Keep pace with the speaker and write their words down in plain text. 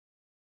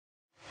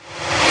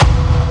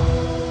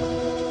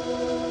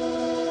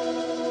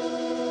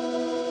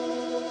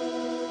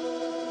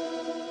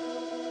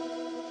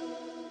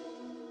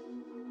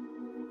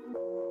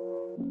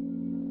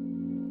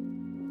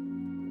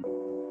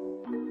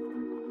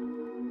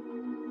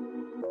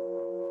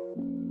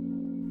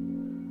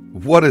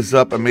What is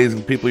up,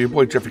 amazing people? Your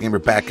boy Jeffrey Gamer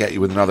back at you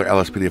with another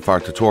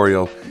LSPDFR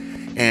tutorial.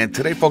 And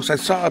today, folks, I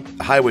saw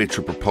a Highway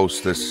Trooper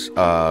post this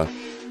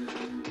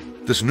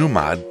this new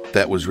mod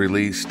that was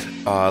released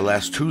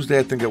last Tuesday,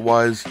 I think it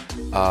was.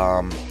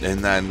 And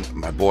then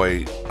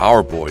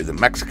our boy, the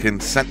Mexican,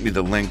 sent me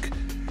the link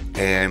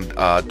and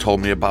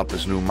told me about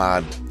this new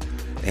mod.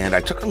 And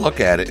I took a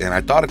look at it, and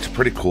I thought it's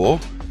pretty cool.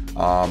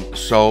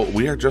 So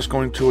we are just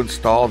going to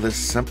install this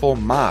simple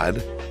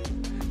mod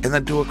and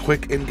then do a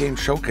quick in-game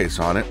showcase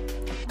on it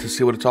to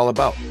see what it's all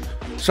about.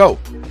 So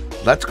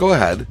let's go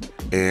ahead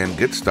and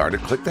get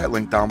started. Click that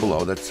link down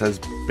below that says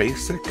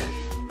Basic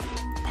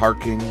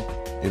Parking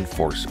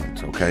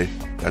Enforcement, okay?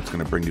 That's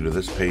going to bring you to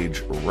this page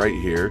right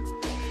here.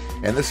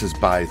 And this is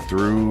by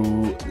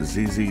through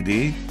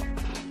ZZD,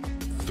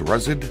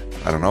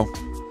 Thruzid, I don't know.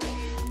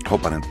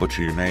 Hope I didn't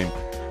butcher your name,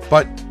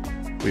 but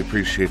we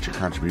appreciate your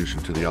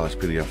contribution to the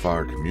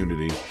LSPDFR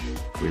community.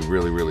 We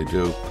really, really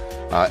do.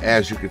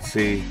 As you can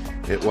see,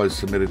 it was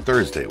submitted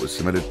Thursday.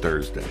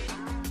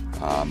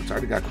 It's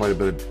already got quite a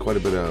bit of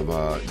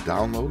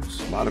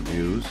downloads, a lot of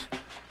views.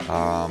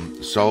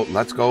 So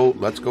let's go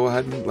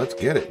ahead and let's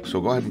get it.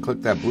 So go ahead and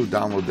click that blue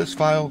download this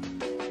file,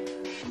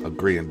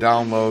 agree and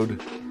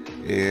download,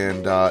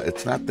 and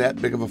it's not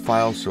that big of a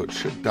file, so it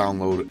should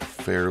download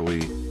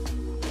fairly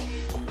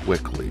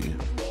quickly.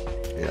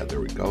 Yeah,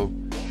 there we go.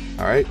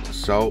 All right,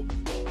 so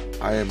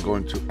I am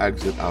going to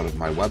exit out of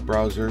my web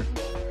browser.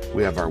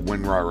 We have our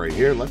WinRAR right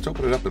here. Let's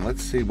open it up and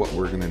let's see what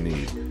we're going to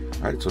need.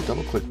 All right, so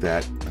double click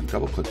that and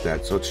double click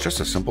that. So it's just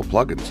a simple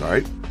plugins, all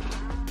right?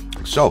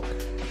 So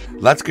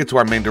let's get to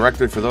our main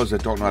directory. For those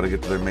that don't know how to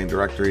get to their main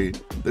directory,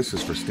 this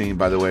is for Steam,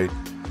 by the way.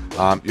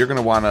 You're going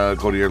to want to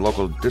go to your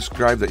local disk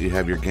drive that you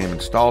have your game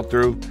installed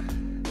through.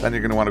 Then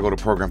you're going to want to go to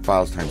Program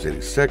Files times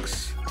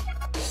 86,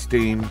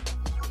 Steam,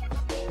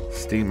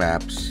 Steam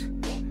Apps,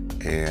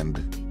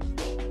 and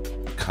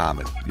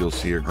Common. You'll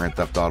see your Grand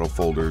Theft Auto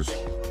folders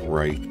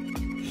right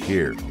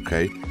here,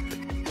 okay?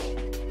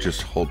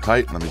 Just hold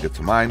tight. Let me get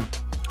to mine.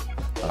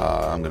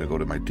 I'm going to go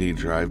to my D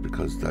drive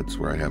because that's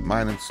where I have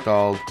mine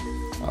installed.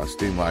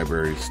 Steam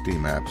Library,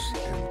 Steam Apps,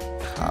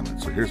 and Common.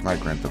 So here's my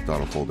Grand Theft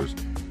Auto folders.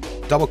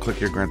 Double click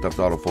your Grand Theft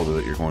Auto folder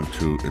that you're going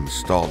to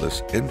install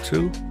this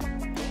into.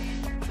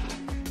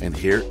 And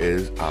here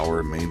is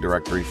our main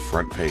directory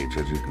front page.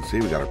 As you can see,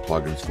 we got our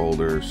plugins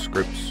folder,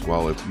 scripts.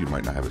 Well, if you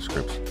might not have a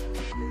scripts.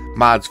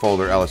 Mods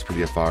folder,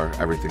 LSPDFR,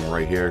 everything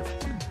right here.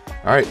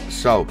 All right,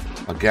 so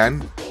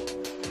again,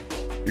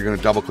 you're going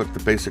to double click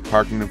the basic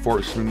parking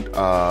enforcement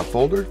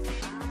folder,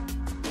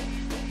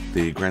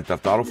 the Grand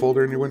Theft Auto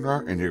folder in your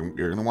WinRAR, and you're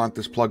going to want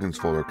this plugins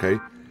folder, okay?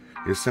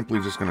 You're simply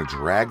just going to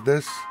drag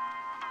this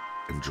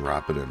and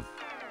drop it in.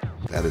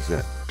 That is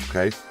it,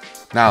 okay?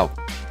 Now,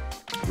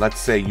 let's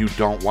say you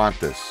don't want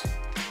this,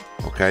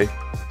 okay?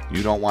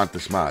 You don't want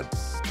this mod.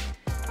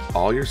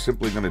 All you're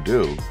simply going to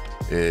do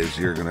is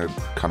you're going to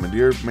come into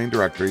your main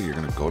directory, you're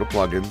going to go to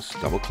plugins,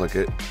 double click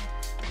it,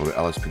 go to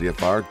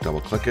LSPDFR,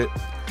 double click it,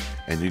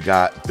 and you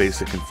got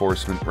basic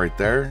enforcement right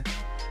there.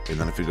 And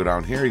then if you go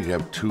down here, you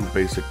have two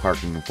basic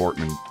parking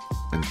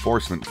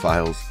enforcement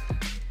files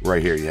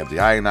right here. You have the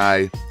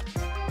INI,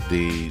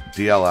 the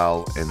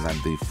DLL, and then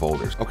the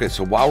folders. Okay,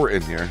 so while we're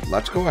in here,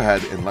 let's go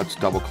ahead and let's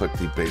double click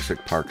the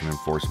basic parking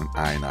enforcement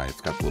INI. It's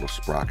got the little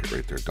sprocket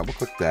right there. Double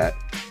click that.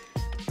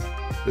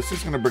 This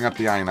is going to bring up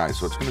the INI,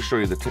 so it's going to show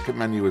you the ticket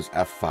menu is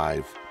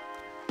F5.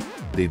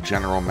 The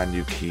general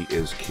menu key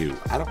is Q.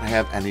 I don't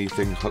have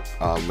anything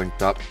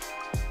linked up,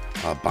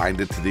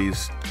 binded to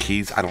these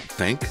keys, I don't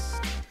think.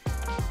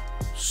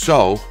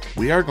 So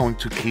we are going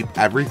to keep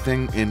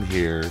everything in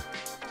here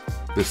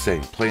the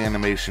same. Play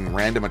animation,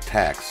 random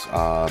attacks.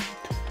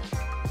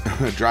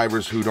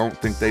 Drivers who don't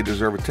think they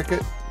deserve a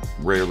ticket,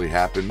 rarely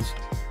happens.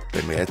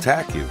 They may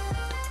attack you.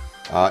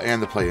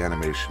 And the play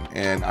animation.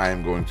 And I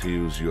am going to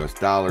use US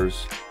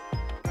dollars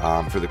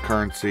for the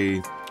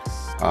currency.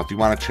 If you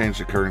want to change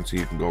the currency,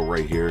 you can go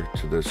right here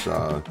to this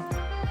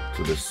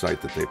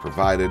site that they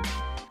provided.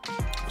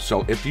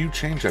 So if you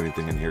change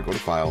anything in here, go to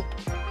File,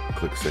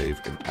 click Save,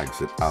 and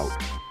exit out.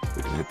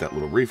 We can hit that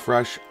little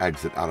refresh,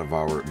 exit out of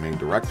our main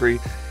directory.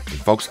 And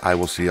folks, I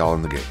will see y'all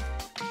in the game.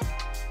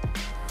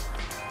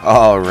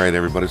 All right,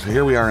 everybody. So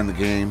here we are in the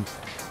game,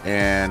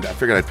 and I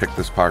figured I'd pick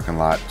this parking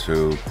lot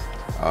to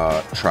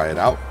try it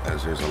out,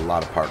 as there's a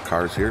lot of parked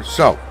cars here.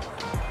 So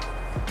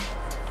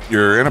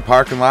you're in a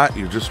parking lot,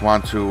 you just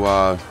want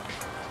to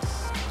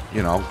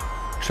you know,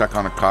 check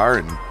on a car,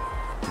 and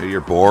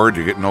you're bored,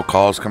 you get no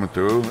calls coming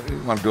through,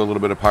 you want to do a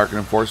little bit of parking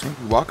enforcement.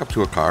 You walk up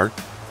to a car,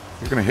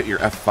 you're going to hit your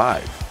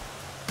F5.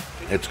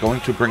 It's going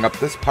to bring up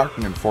this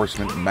parking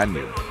enforcement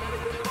menu.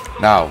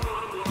 Now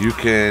you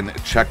can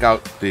check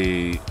out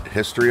the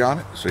history on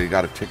it. So you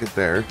got a ticket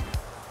there.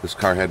 This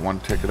car had one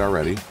ticket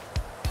already.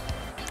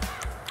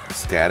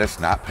 Status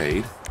not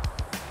paid.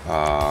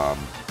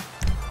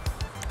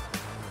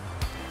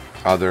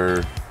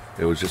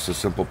 It was just a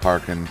simple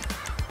parked in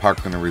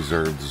a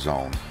reserved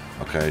zone,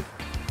 okay?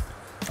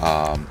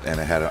 And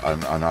it had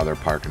another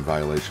parking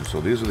violation.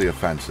 So these are the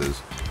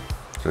offenses.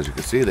 So as you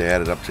can see, they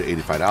added up to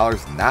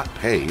 $85, not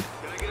paid.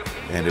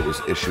 and it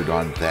was issued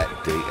on that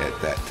date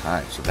at that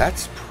time. So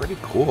that's pretty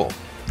cool.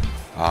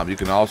 You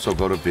can also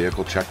go to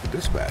vehicle, check the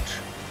dispatch,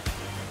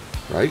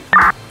 right?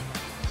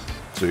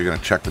 So you're going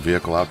to check the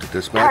vehicle out to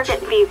dispatch.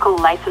 Target vehicle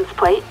license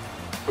plate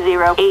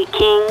 08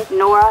 King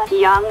Nora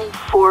Young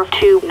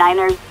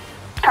 429ers.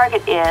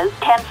 Target is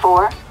 10-4.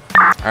 All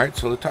right,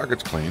 so the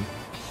target's clean.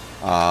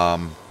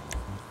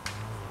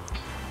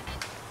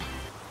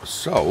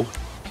 So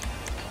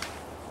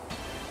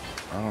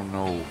I don't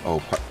know.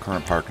 Oh,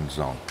 current parking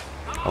zone.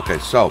 Okay,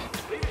 so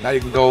now you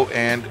can go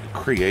and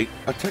create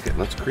a ticket.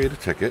 Let's create a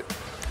ticket.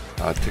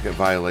 Ticket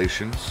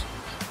violations.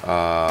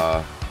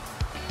 A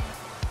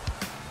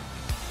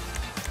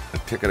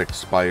ticket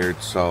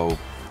expired, so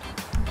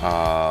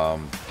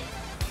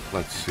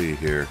let's see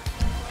here.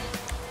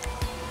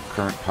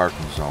 Current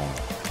parking zone.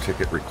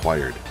 Ticket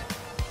required.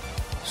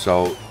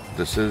 So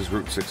this is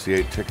Route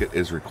 68. Ticket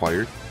is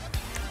required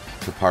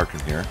to park in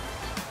here.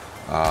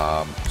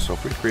 So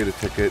if we create a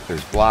ticket,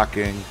 there's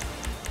blocking,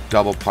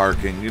 double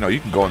parking. You know, you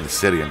can go in the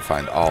city and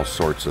find all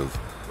sorts of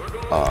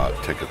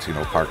tickets. You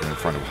know, parking in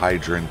front of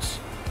hydrants.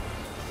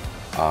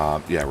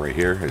 Yeah, right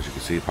here, as you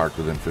can see, parked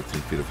within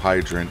 15 feet of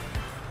hydrant.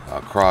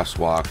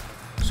 Crosswalk.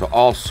 So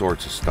all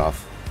sorts of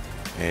stuff.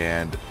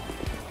 And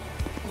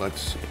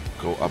let's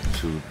go up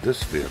to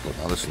this vehicle.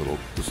 Now this little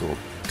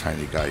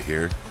tiny guy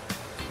here.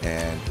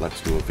 And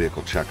let's do a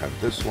vehicle check on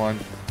this one.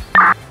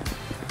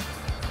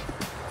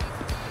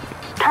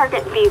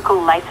 Target vehicle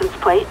license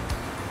plate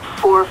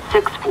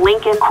 46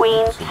 Lincoln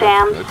Queen so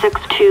Sam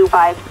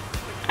 625.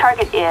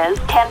 Target is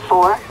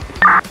 10-4.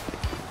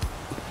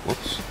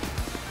 Whoops.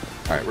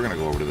 All right, we're gonna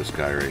go over to this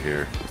guy right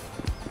here.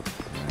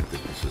 I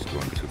think this is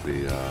going to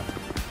be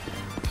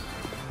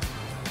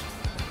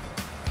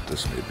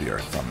this may be our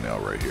thumbnail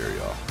right here,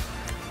 y'all.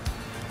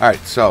 All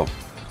right, so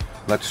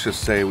let's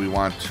just say we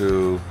want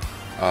to.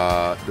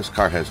 This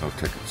car has no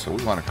ticket, so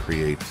we want to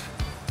create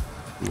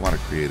a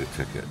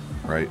ticket,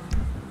 right?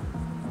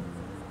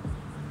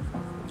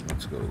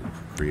 Let's go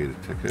create a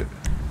ticket.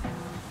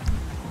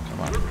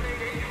 Come on.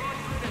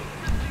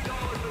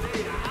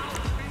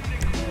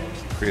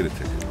 Create a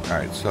ticket. All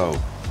right, so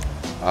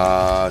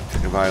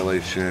ticket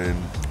violation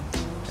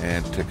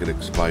and ticket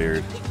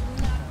expired,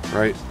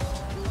 right?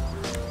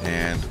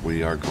 And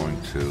we are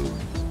going to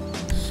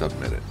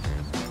submit it.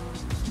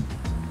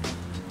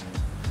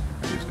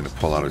 He's going to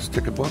pull out his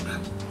ticket book.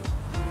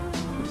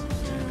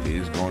 And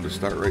he's going to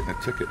start writing a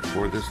ticket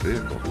for this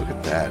vehicle. Look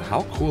at that.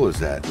 How cool is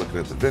that? Looking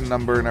at the VIN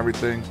number and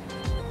everything.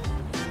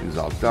 He's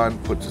all done.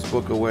 Puts his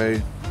book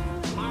away.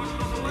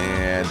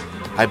 And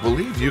I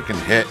believe you can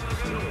hit,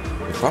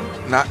 if I'm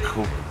not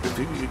cool, if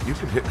you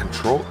can hit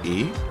Control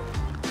E.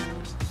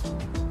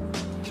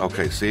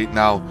 Okay, see,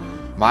 now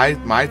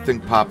my thing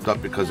popped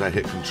up because I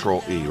hit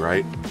Control E,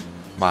 right?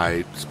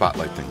 My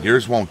spotlight thing.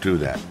 Yours won't do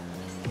that.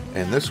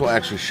 And this will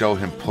actually show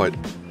him put.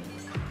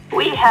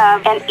 We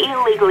have an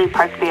illegally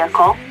parked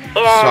vehicle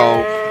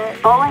in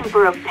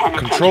Bolingbrook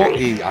Penitentiary. Control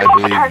E, I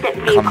believe,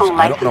 comes.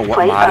 I don't know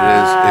what mod it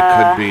is. It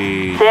could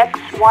be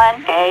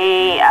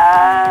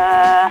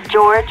 61A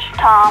George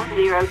Tom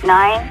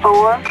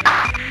 094.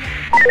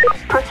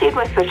 Proceed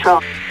with patrol.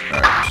 All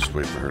right, just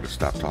wait for her to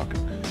stop talking.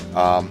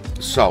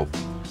 So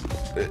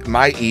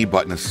my E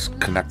button is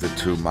connected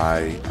to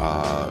my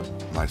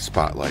my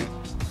spotlight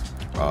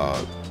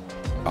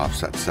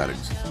offset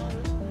settings.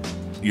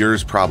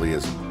 Yours probably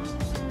isn't.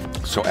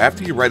 So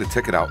after you write a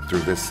ticket out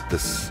through this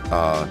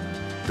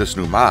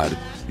new mod,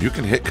 you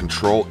can hit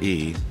Control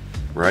E,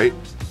 right?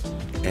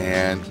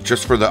 And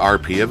just for the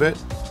RP of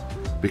it,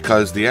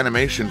 because the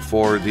animation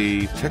for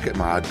the ticket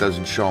mod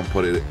doesn't show him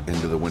put it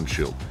into the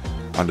windshield,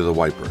 under the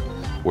wiper.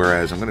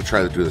 Whereas I'm going to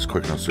try to do this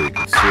quick enough so you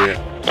can see it.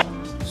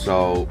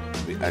 So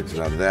we exit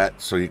out of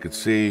that so you can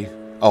see.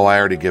 Oh, I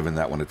already given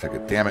that one a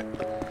ticket. Damn it.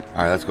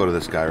 All right, let's go to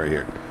this guy right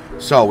here.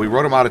 So we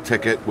wrote him out a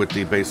ticket with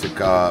the basic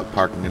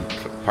parking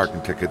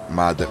ticket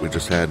mod that we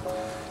just had.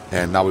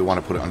 And now we want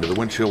to put it under the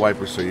windshield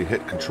wiper. So you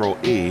hit Control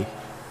E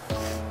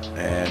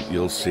and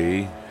you'll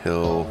see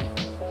he'll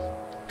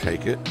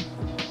take it.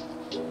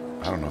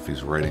 I don't know if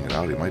he's writing it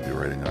out. He might be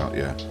writing it out,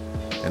 yeah.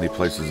 And he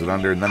places it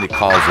under, and then he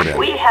calls it in.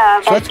 We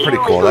have so that's pretty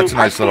cool. That's a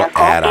nice little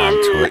add-on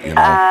to it, you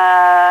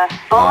know.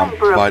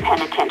 Bolingbrook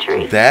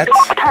Penitentiary. That's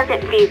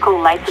target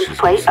vehicle license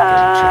plate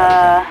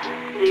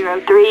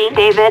 03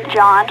 David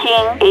John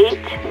King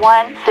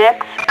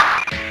 816.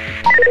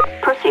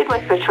 Proceed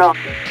with patrol.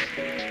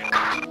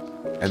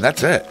 And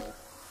that's it.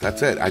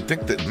 That's it. I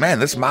think that, man,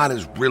 this mod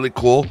is really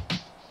cool.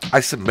 I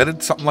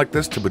submitted something like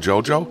this to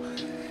Bajojo,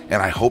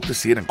 and I hope to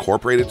see it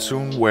incorporated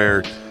soon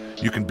where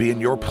you can be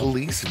in your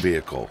police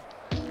vehicle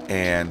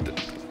and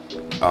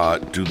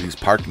do these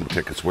parking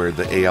tickets where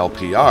the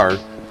ALPR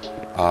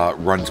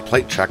runs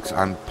plate checks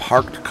on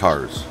parked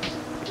cars.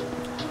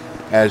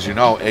 As you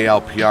know,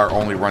 ALPR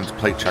only runs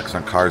plate checks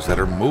on cars that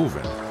are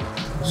moving.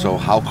 So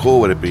how cool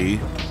would it be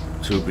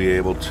to be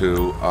able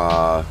to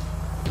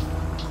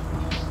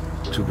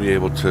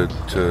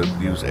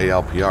use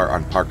ALPR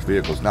on parked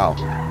vehicles? Now,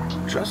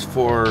 just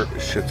for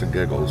shits and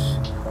giggles,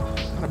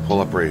 I'm gonna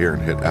pull up right here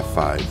and hit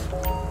F5.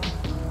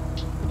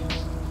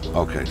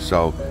 Okay,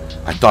 so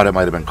I thought it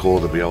might have been cool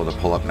to be able to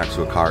pull up next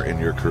to a car in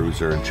your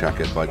cruiser and check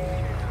it, but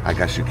I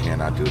guess you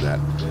cannot do that.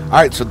 All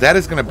right, so that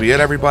is going to be it,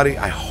 everybody.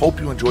 I hope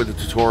you enjoyed the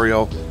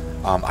tutorial.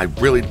 I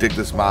really dig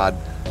this mod.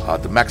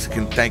 The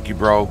Mexican, thank you,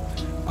 bro.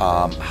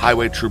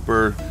 Highway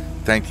Trooper,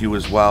 thank you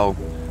as well.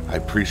 I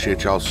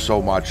appreciate y'all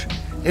so much.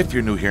 If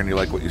you're new here and you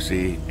like what you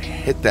see,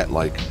 hit that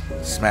like,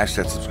 smash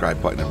that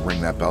subscribe button, and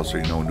ring that bell so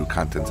you know when new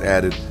content's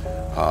added.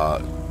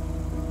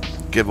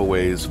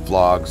 Giveaways,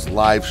 vlogs,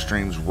 live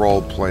streams,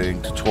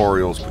 role-playing,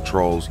 tutorials,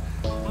 patrols,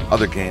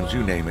 other games,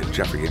 you name it,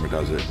 Jeffrey Gamer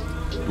does it.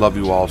 Love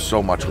you all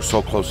so much. We're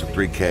so close to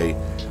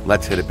 3K.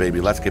 Let's hit it,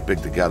 baby. Let's get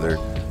big together.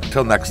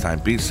 Until next time,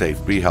 be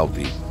safe, be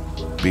healthy,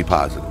 be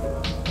positive.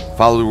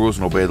 Follow the rules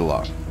and obey the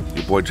law.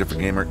 Your boy Jeffrey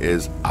Gamer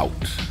is out.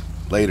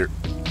 Later.